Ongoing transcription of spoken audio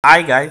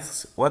Hi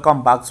guys,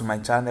 welcome back to my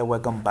channel.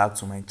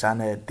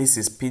 This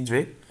is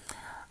PJ.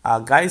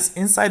 Guys,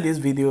 inside this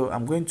video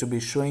I'm going to be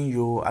showing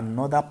you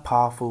another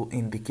powerful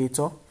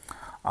indicator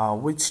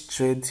which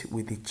trade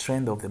with the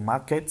trend of the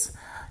market.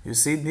 You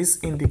see, this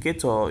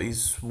indicator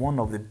is one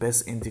of the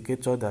best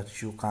indicator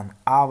that you can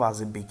have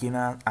as a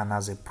beginner and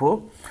as a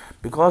pro,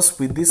 because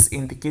with this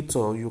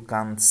indicator you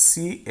can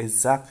see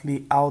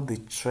exactly how the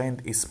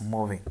trend is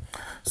moving.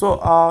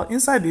 So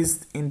inside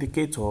this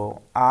indicator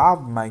I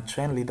have my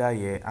trend leader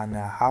here and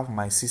I have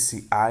my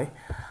CCI,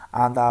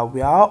 and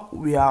we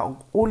are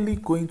only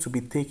going to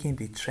be taking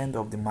the trend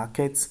of the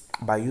market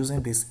by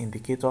using this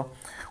indicator,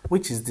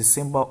 which is the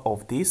symbol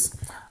of this.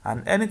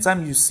 And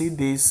anytime you see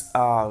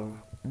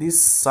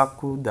this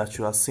circle that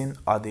you are seeing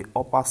at the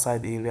upper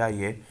side area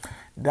here,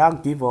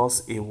 that give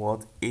us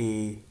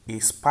a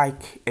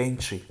spike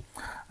entry.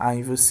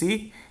 And if you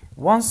see,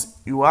 once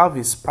you have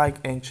a spike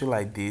entry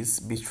like this,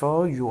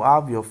 before you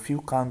have your few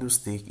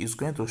candlestick, it's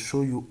going to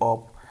show you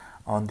up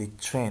on the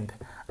trend,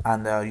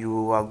 and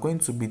you are going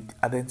to be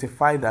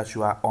identified that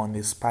you are on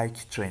a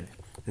spike trend.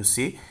 You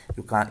see,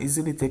 you can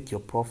easily take your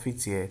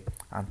profit here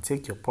and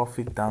take your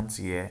profit down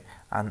to here,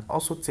 and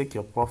also take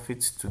your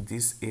profit to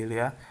this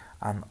area.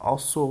 And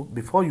also,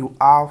 before you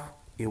have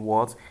a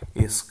uptrend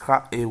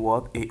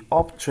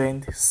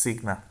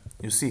signal.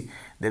 You see,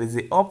 there is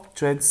a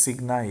uptrend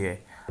signal here,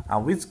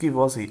 and which give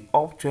us a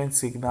uptrend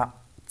signal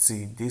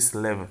to this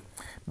level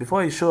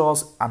before it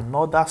shows us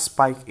another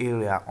spike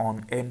area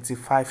on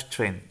MT5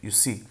 trend. You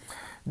see,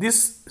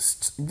 this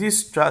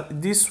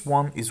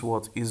one is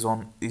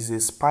a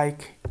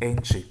spike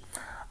entry,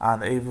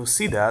 and if you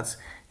see that,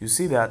 you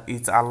see that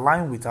it's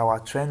aligned with our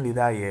trend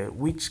leader here,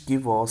 which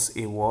give us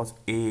a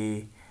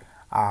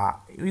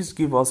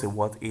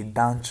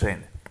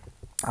downtrend,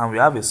 and we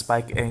have a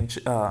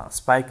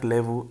spike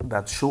level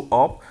that show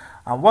up.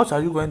 And what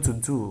are you going to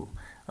do?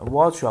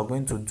 What you are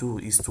going to do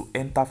is to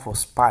enter for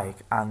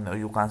spike, and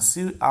you can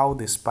see how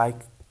the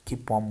spike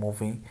keep on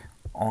moving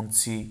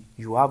until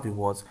you have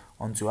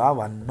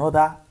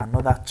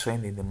another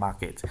trend in the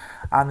market.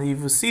 And if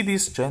you see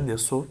this trend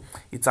also,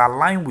 it's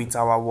aligned with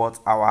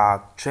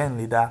our trend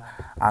leader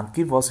and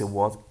give us a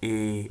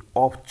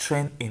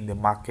uptrend in the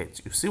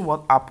market. You see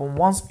what happened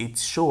once it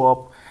show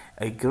up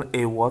a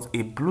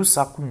blue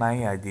circle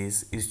line like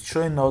this, is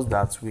showing us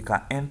that we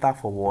can enter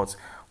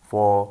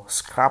for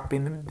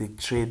scrapping the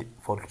trade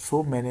for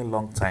so many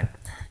long time.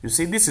 You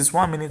see, this is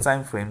 1 minute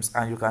time frames,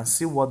 and you can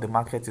see what the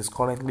market is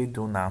currently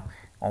doing now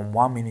on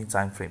 1 minute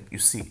time frame. You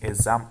see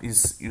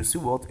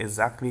what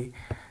exactly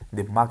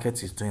the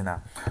market is doing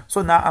now.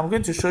 So now I'm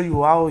going to show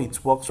you how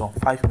it works on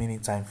 5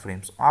 minute time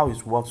frames.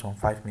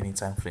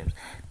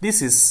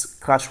 This is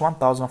crash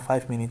 1000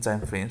 5 minute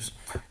time frames.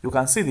 You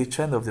can see the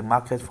trend of the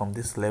market from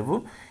this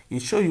level.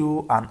 It show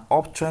you an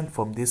uptrend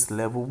from this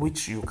level,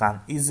 which you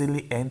can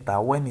easily enter.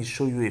 When it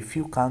show you a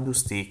few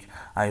candlestick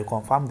and you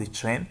confirm the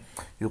trend,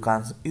 you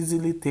can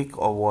easily take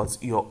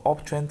your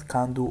uptrend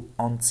candle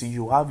until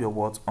you have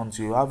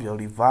your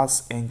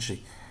reverse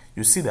entry.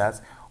 You see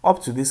that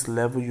up to this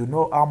level, you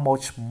know how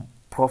much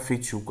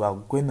profit you are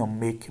going to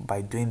make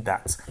by doing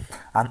that.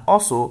 And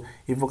also,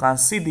 if you can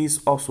see this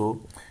also,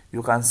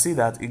 you can see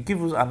that it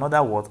gives us another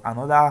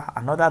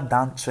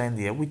downtrend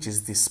here, which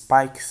is the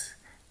spike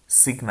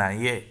signal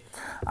here.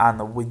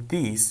 And with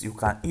this, you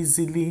can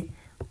easily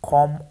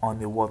come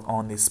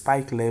on the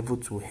spike level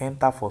to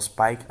enter for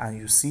spike, and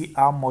you see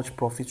how much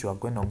profit you are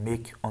going to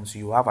make until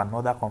you have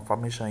another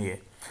confirmation here.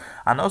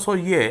 And also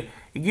here,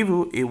 it gives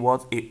you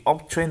a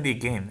uptrend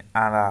again,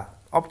 and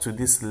up to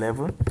this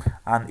level.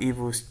 And if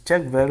you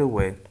check very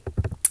well,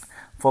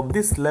 from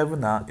this level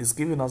now, is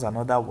giving us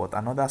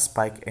another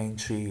spike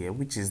entry here,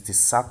 which is the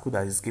circle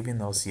that is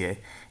giving us here.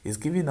 Is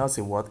giving us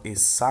a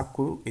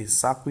circle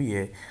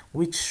here,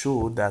 which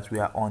show that we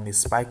are on a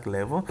spike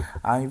level.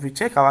 And if you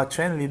check our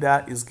trend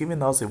leader, is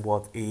giving us a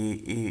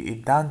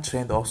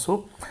downtrend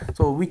also.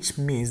 So which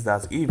means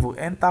that if you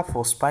enter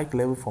for spike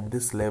level from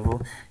this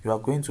level, you are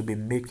going to be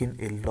making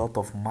a lot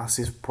of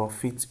massive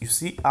profit. You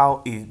see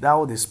how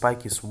the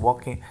spike is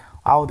working,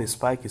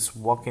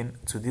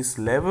 to this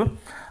level.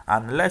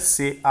 And let's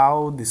say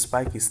how the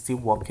spike is still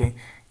working,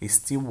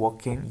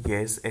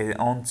 yes,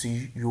 until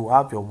you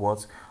have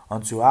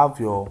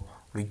your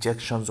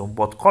rejection zone.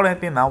 But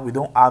currently now we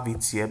don't have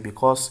it here,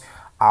 because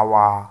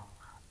our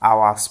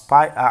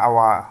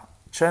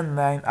trend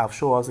line have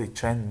shown us a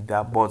trend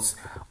there, but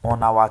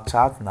on our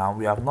chart now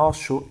we have not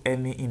shown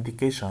any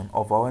indication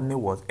of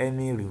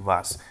any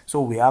reverse,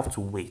 so we have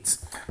to wait.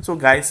 So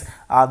guys,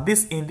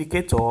 this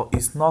indicator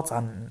is not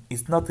a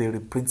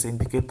reprint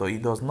indicator.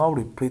 It does not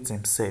reprint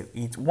himself.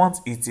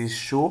 Once it is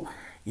show,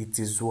 it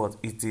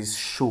is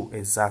show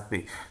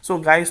exactly. So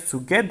guys, to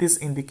get this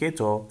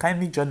indicator,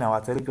 kindly join our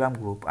Telegram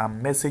group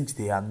and message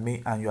the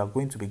admin, and you are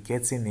going to be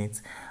getting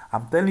it.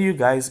 I'm telling you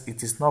guys,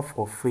 it is not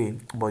for free,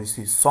 but it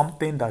is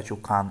something that you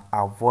can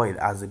avoid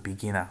as a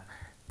beginner.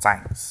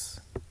 Thanks.